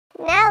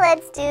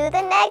let's do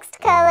the next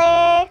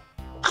color.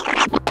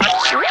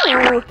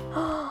 Ooh.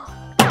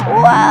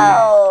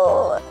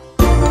 Whoa!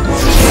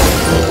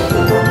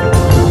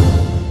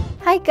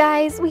 Hi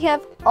guys, we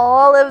have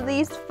all of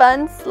these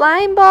fun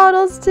slime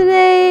bottles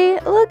today.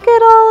 Look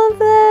at all of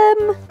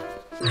them.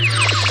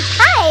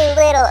 Hi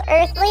little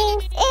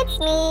earthlings, it's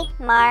me,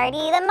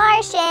 Marty the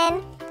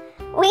Martian.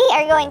 We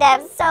are going to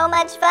have so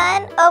much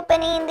fun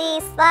opening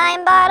these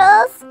slime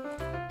bottles.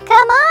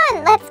 Come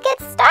on, let's get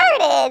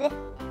started.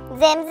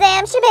 Zim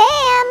zam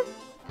shabam.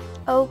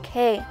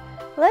 Okay,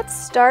 let's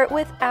start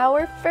with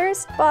our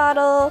first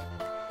bottle.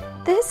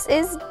 This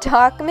is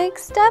Doc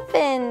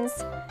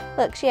McStuffins.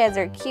 Look, she has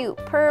her cute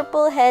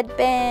purple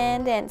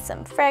headband and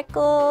some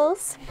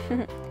freckles.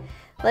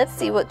 Let's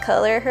see what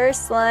color her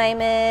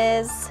slime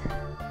is.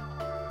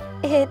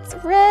 It's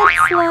red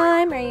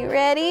slime. Are you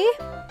ready?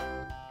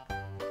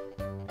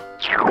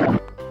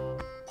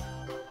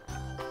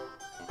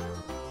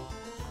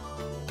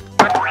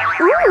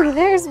 Ooh,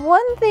 there's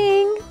one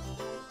thing.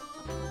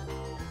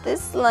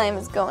 This slime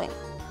is going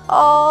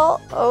all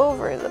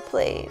over the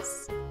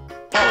place.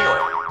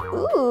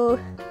 Ooh.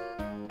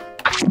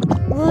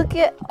 Look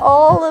at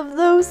all of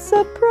those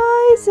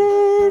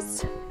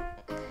surprises.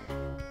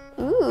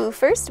 Ooh,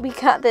 first we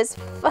got this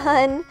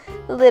fun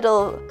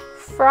little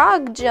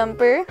frog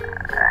jumper.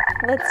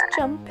 Let's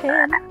jump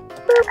in.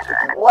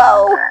 Boop.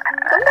 Whoa,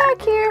 come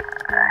back here.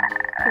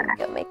 Here we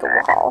go, make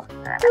a wall.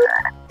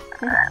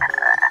 Boop.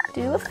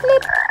 Do a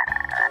flip.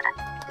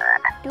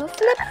 Do a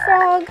flip,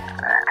 frog.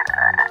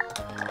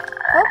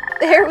 Oh,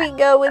 there we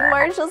go. With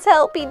Marshall's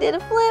help, he did a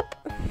flip.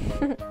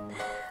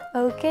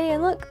 Okay,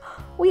 and look,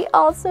 we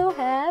also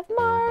have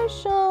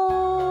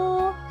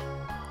Marshall.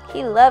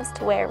 He loves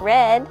to wear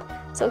red,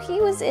 so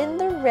he was in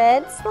the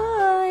red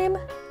slime.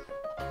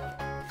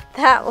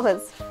 That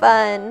was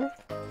fun.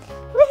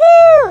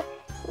 Woohoo!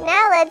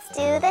 Now let's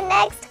do the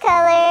next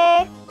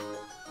color.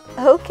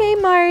 Okay,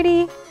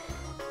 Marty.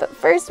 But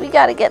first we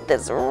gotta get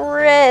this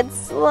red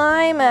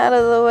slime out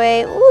of the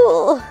way.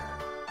 Ooh.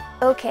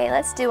 Okay,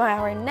 let's do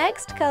our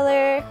next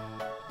color.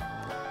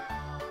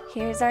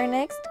 Here's our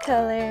next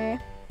color.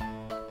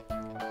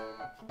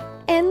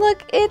 And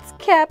look, it's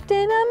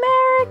Captain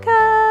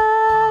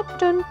America!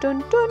 Dun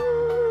dun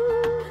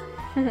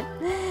dun!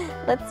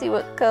 Let's see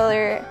what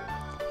color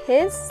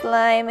his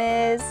slime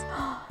is.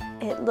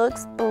 It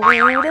looks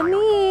blue to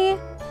me.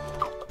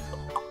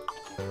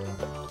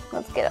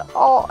 Let's get it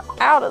all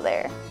out of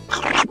there.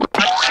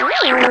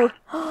 Ooh.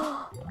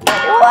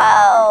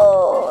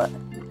 Whoa!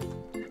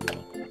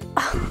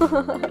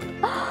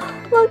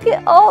 Look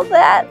at all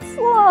that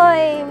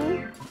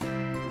slime.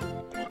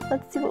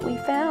 Let's see what we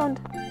found.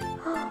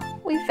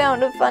 We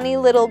found a funny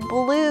little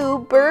blue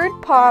bird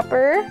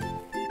popper.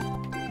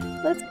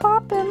 Let's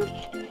pop him.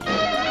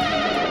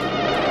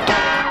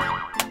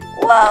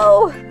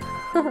 Whoa!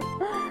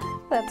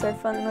 That's our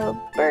fun little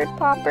bird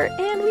popper.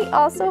 And we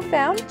also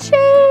found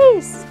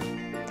Chase.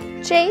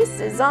 Chase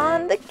is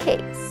on the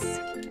case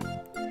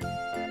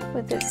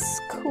with his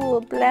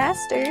cool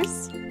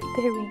blasters.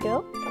 There we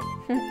go.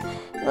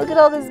 Look at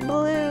all this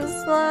blue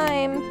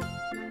slime.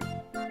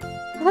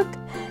 Look,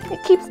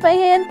 it keeps my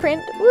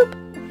handprint. Whoop.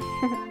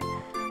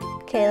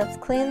 Okay, let's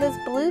clean this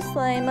blue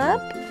slime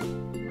up.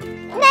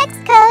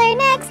 Next color,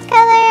 next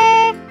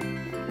color.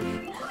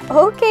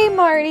 Okay,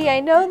 Marty, I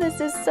know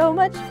this is so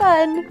much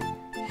fun.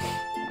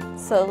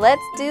 So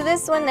let's do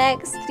this one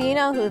next. Do you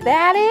know who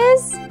that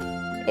is?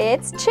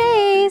 It's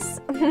Chase.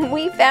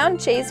 We found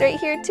Chase right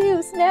here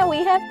too, so now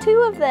we have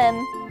two of them.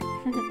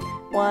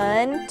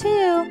 1,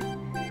 2.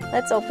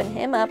 Let's open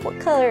him up. What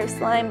color of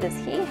slime does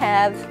he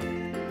have?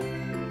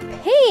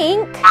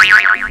 Pink?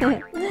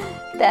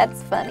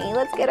 That's funny.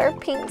 Let's get our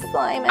pink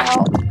slime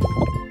out.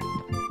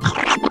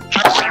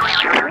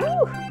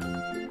 Ooh.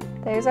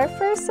 There's our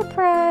first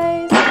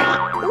surprise.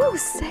 Ooh,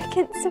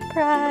 second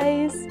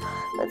surprise.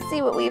 Let's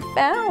see what we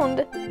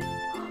found.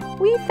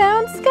 We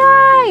found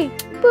Sky.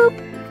 Boop.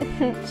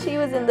 She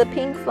was in the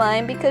pink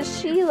slime because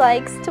she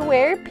likes to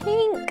wear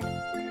pink.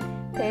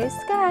 There's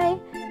Sky.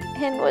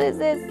 And what is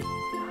this?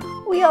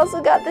 We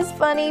also got this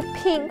funny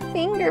pink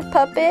finger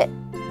puppet.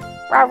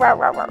 Rawr, rawr,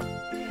 rawr,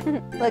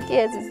 rawr. Look, he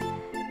has his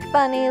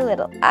funny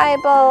little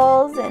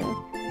eyeballs and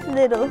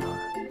little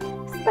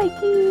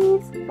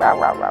spikies. Rawr,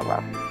 rawr, rawr,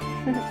 rawr.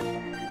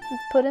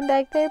 Let's put him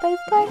back there by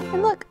Sky.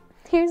 And look,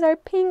 here's our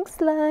pink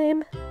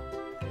slime.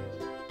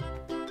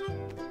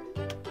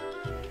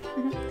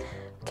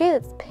 Okay,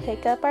 let's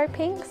pick up our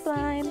pink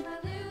slime.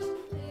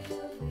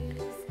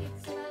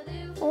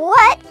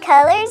 What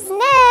color's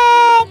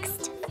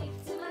next?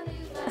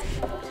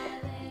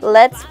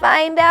 Let's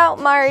find out,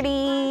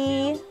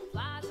 Marty.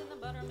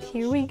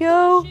 Here we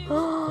go.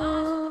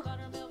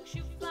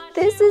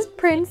 This is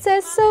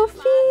Princess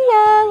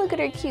Sofia. Look at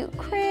her cute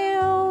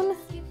crown.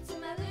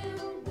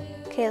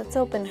 Okay, let's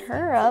open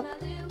her up.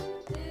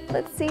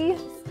 Let's see.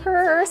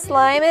 Her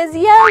slime is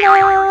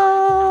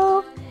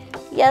yellow.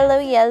 Yellow,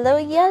 yellow,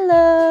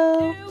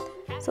 yellow.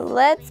 So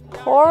let's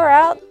pour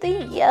out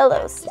the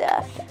yellow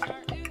stuff.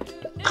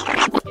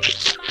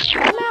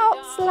 Come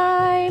out,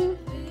 slime.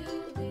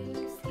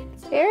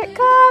 Here it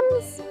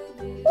comes.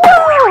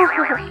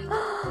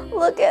 Whoa!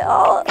 Look at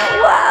all,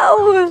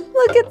 wow!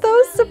 Look at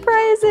those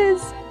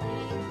surprises.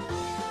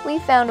 We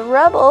found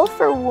rubble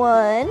for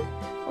one.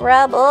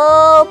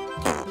 Rubble!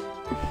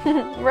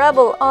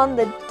 Rubble on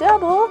the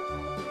double.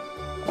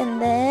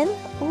 And then,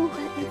 ooh,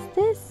 what is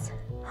this?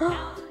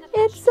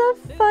 It's a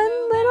fun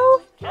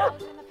little...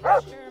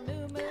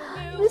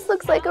 This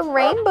looks like a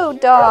rainbow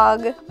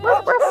dog.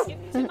 But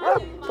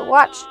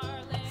watch.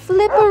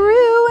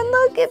 Flipperoo, and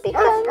look, it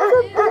becomes a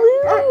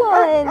blue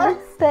one.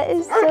 That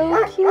is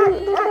so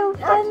cute. Look how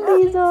fun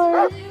these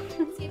are.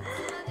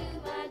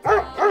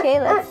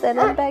 Okay, let's set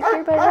them back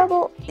here by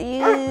rubble.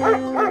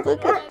 Ew,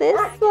 look at this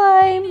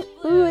slime.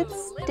 Ooh,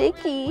 it's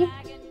sticky.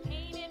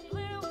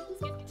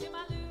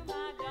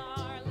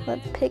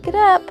 Let's pick it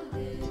up.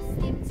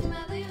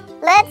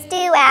 Let's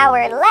do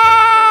our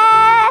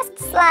last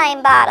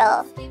slime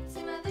bottle.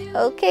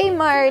 Okay,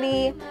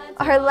 Marty.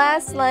 Our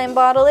last slime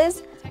bottle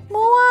is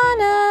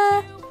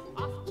Moana.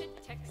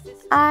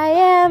 I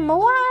am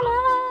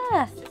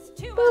Moana.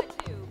 Boop.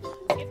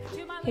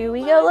 Here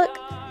we go, look.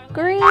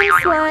 Green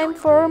slime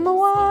for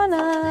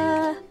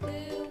Moana.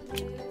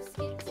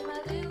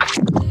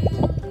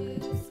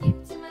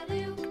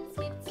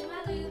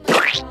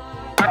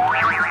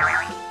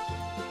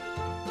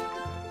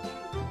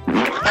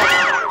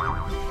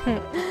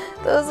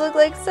 Those look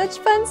like such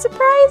fun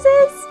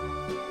surprises.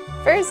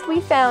 First we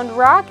found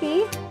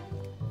Rocky.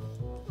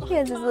 He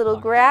has his little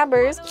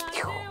grabbers.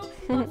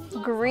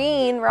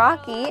 Green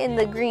Rocky in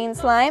the green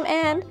slime,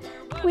 and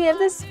we have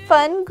this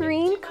fun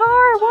green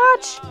car.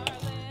 Watch.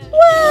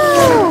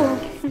 Whoa!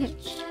 You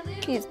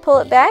just pull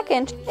it back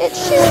and it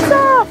shoots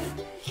off.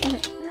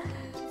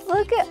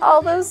 Look at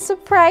all those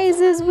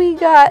surprises we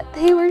got.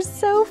 They were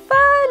so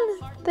fun.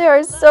 There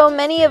are so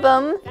many of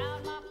them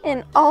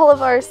in all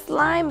of our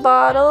slime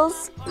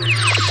bottles.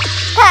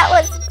 That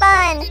was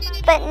fun,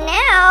 but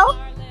now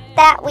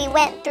that we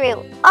went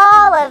through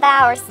all of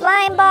our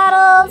slime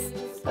bottles,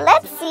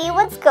 let's see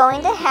what's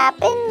going to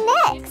happen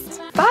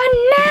next.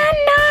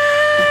 Bananas!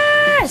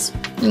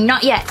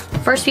 Not yet.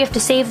 First we have to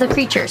save the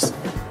creatures.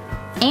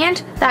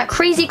 And that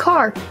crazy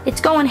car, it's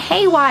going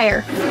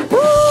haywire. Woo!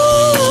 Woo!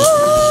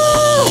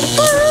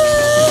 Woo!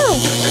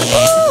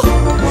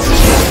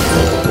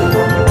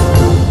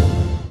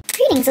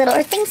 Greetings, little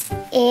Earthlings.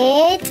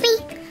 It's me,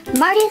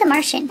 Marty the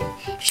Martian.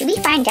 Should we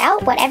find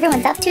out what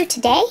everyone's up to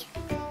today?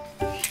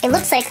 It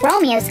looks like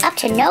Romeo's up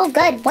to no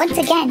good once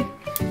again.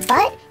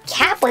 But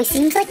Catboy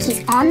seems like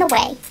he's on the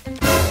way.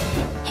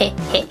 Hey,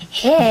 hey,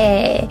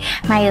 hey.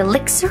 My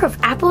elixir of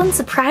apple and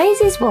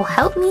surprises will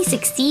help me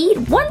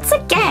succeed once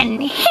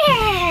again.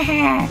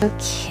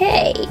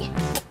 Okay,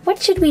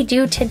 what should we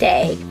do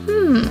today?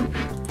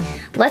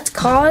 Let's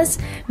cause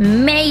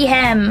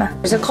mayhem.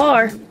 There's a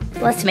car.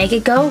 Let's make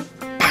it go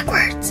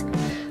backwards.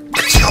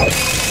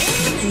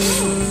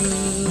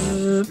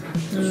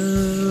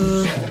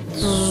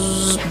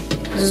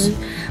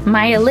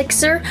 My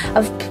elixir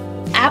of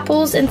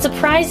apples and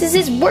surprises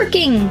is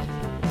working.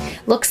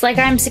 Looks like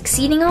I'm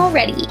succeeding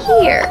already.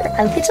 Here,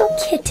 a little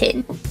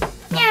kitten.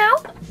 Meow,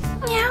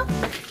 meow.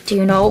 Do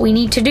you know what we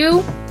need to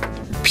do?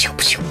 Pew,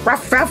 pew,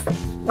 ruff, ruff,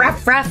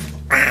 ruff, ruff.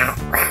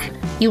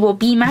 You will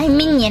be my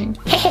minion.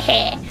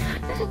 Hehehe.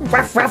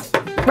 Ruff, ruff,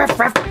 ruff,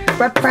 ruff,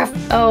 ruff, ruff.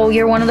 Oh,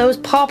 you're one of those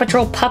Paw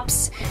Patrol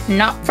pups.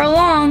 Not for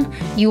long.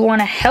 You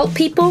want to help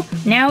people?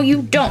 Now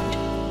you don't.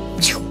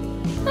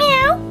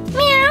 Meow,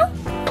 meow,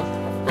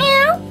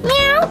 meow,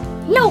 meow.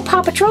 No,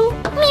 Paw Patrol.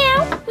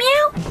 Meow,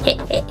 meow.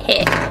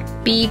 Hehehe.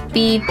 Beep,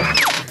 beep.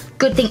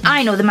 Good thing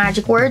I know the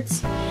magic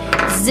words.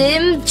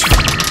 Zim.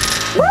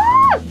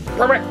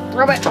 Rub it,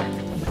 rub it.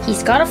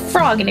 He's got a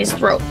frog in his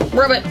throat.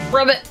 Rub it,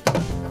 rub it.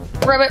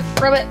 Rub it,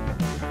 rub it.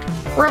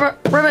 Rub it,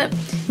 rub it.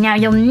 Now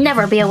you'll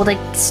never be able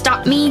to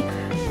stop me.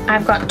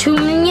 I've got 2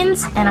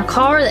 minions and a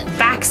car that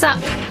backs up.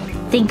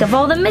 Think of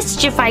all the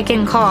mischief I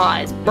can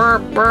cause.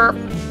 Burp, burp,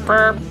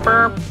 burp,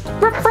 burp.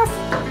 Ruff, ruff.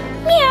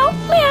 Meow,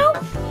 meow.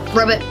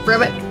 Rub it,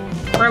 rub it.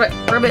 Rub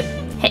it, rub it.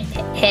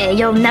 Hey,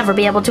 you'll never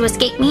be able to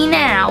escape me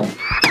now.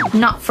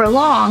 Not for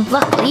long,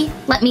 luckily.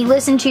 Let me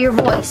listen to your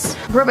voice.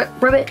 Rub it,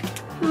 rub it.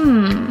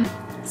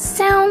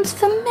 Sounds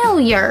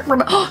familiar.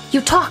 Rub it. Oh,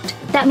 you talked.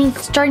 That means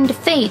it's starting to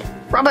fade.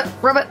 Rub it,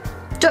 rub it.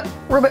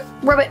 Rub it,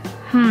 rub it.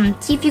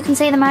 See if you can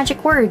say the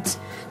magic words.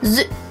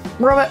 Z,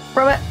 rub it,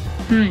 rub it.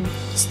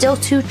 Still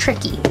too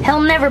tricky.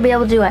 He'll never be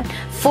able to do it.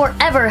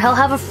 Forever, he'll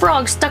have a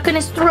frog stuck in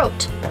his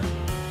throat.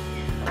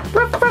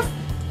 Ruff, ruff.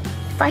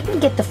 If I can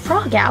get the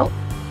frog out,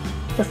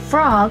 the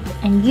frog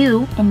and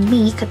you and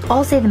me could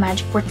all say the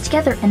magic words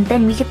together, and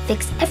then we could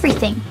fix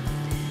everything.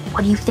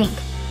 What do you think?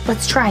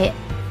 Let's try it.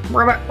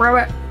 Rub it,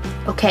 rub it.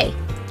 Okay.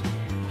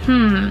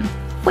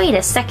 Wait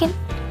a second.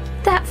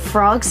 That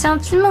frog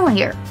sounds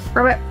familiar.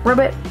 Rub it, rub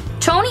it.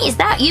 Tony, is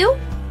that you?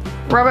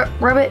 Rub it,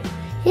 rub it.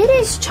 It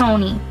is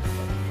Tony.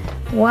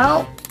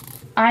 Well,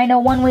 I know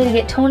one way to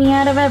get Tony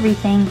out of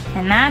everything,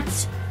 and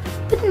that's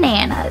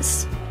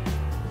bananas.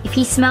 If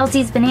he smells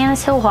these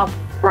bananas, he'll hop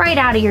right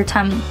out of your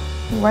tummy.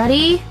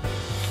 Ready?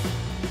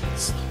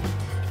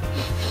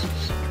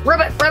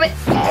 Rub it, rub it.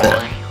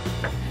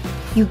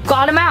 You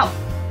got him out.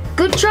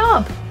 Good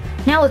job.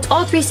 Now let's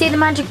all three say the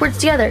magic words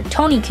together.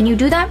 Tony, can you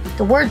do that?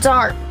 The words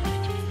are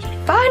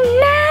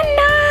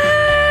bananas.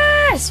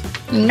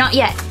 Not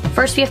yet.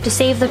 First we have to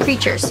save the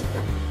creatures.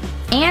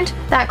 And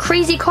that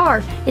crazy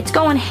car. It's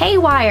going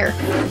haywire.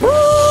 Woo!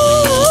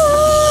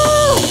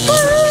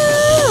 Woo!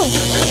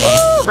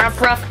 Woo!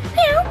 Ruff, ruff.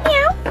 Meow,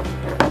 meow.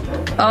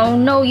 Oh,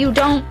 no, you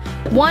don't.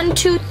 1,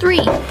 2, 3.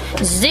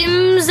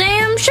 Zim,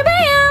 zam,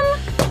 shabam.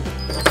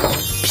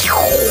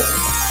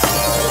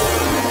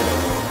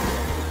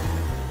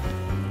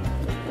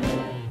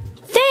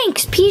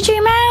 Thanks,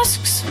 PJ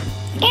Masks.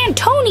 And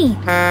Tony.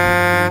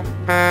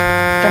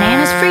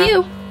 Bananas for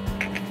you.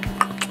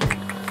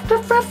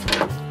 Ruff, ruff.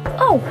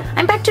 Oh,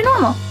 I'm back to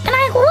normal. And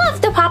I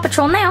love the Paw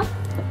Patrol now.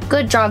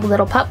 Good job,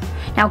 little pup.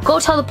 Now go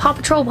tell the Paw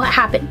Patrol what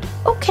happened.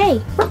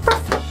 Okay. Ruff,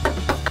 ruff.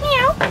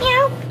 Meow,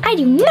 meow. I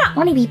do not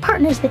want to be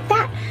partners with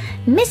that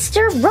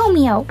Mr.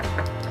 Romeo.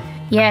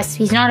 Yes,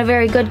 he's not a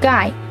very good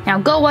guy. Now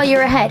go while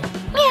you're ahead.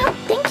 Meow,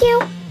 thank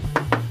you.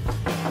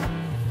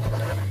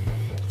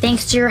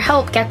 Thanks to your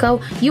help,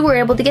 Gecko, you were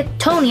able to get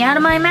Tony out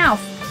of my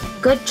mouth.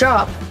 Good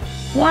job.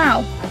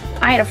 Wow,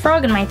 I had a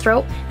frog in my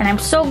throat, and I'm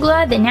so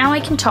glad that now I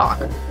can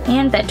talk,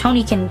 and that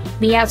Tony can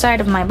be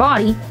outside of my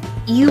body.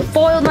 You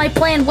foiled my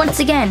plan once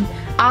again.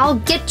 I'll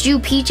get you,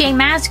 PJ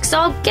Masks,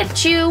 I'll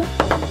get you.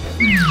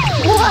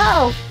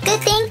 Whoa!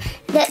 Good thing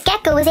that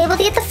Gecko was able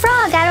to get the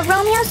frog out of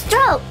Romeo's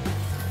throat.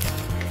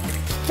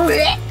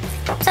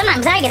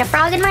 Sometimes I get a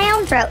frog in my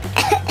own throat.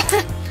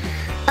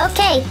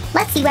 Okay,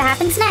 let's see what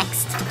happens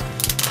next.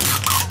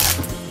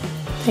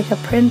 Like a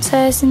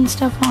princess and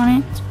stuff on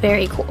it. It's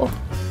very cool.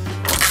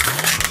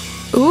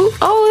 Ooh,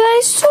 oh, that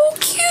is so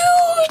cute.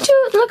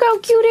 Look how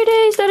cute it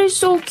is. That is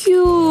so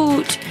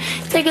cute.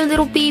 It's like a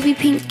little baby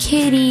pink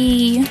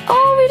kitty.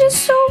 Oh, it is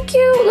so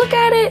cute. Look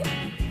at it.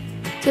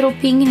 Little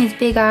pink in his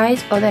big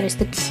eyes. Oh, that is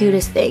the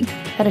cutest thing.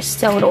 That is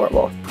so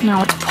adorable. Now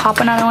let's pop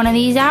another one of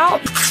these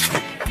out.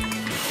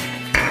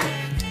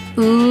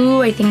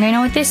 Ooh, I think I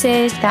know what this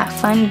is. That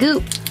fun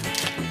goop.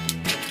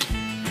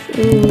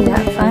 Ooh,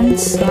 that fun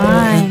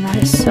slime. That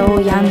is so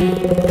yummy.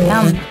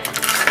 Yum.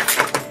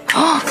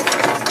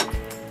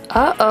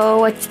 Uh-oh,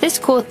 what's this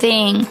cool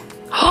thing?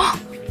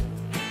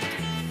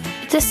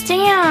 It's a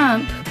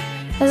stamp.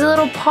 There's a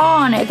little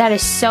paw on it. That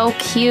is so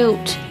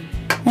cute.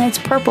 And it's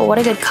purple. What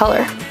a good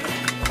color.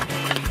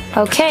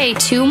 Okay,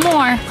 2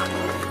 more.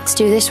 Let's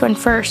do this one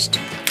first.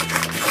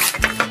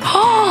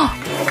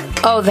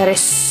 Oh, that is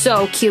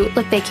so cute.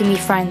 Look, they can be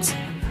friends.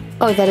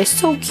 Oh, that is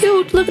so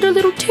cute. Look at her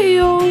little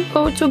tail.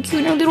 Oh, it's so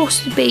cute. Her little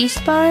space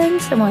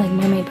buns. They're more like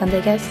mermaid buns, I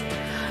guess.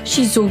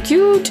 She's so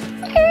cute.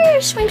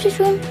 Swim, swim,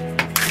 swim.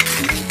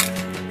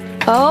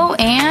 Oh,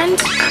 and...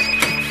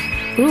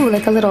 Ooh,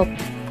 like a little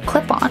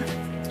clip-on.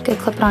 You could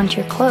clip it onto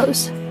your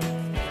clothes.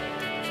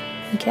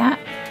 Like that.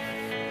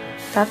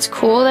 That's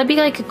cool. That'd be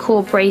like a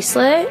cool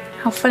bracelet.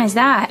 How fun is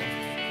that?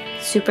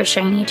 Super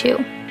shiny,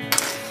 too.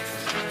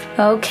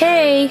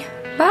 Okay.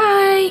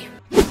 Bye.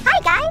 Hi,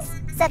 guys.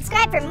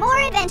 Subscribe for more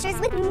adventures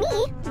with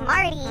me,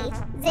 Marty.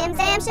 Zim,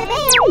 zam,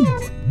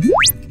 shabam.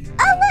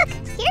 Oh, look.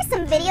 Here's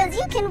some videos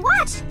you can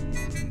watch.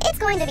 It's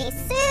going to be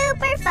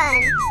super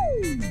fun.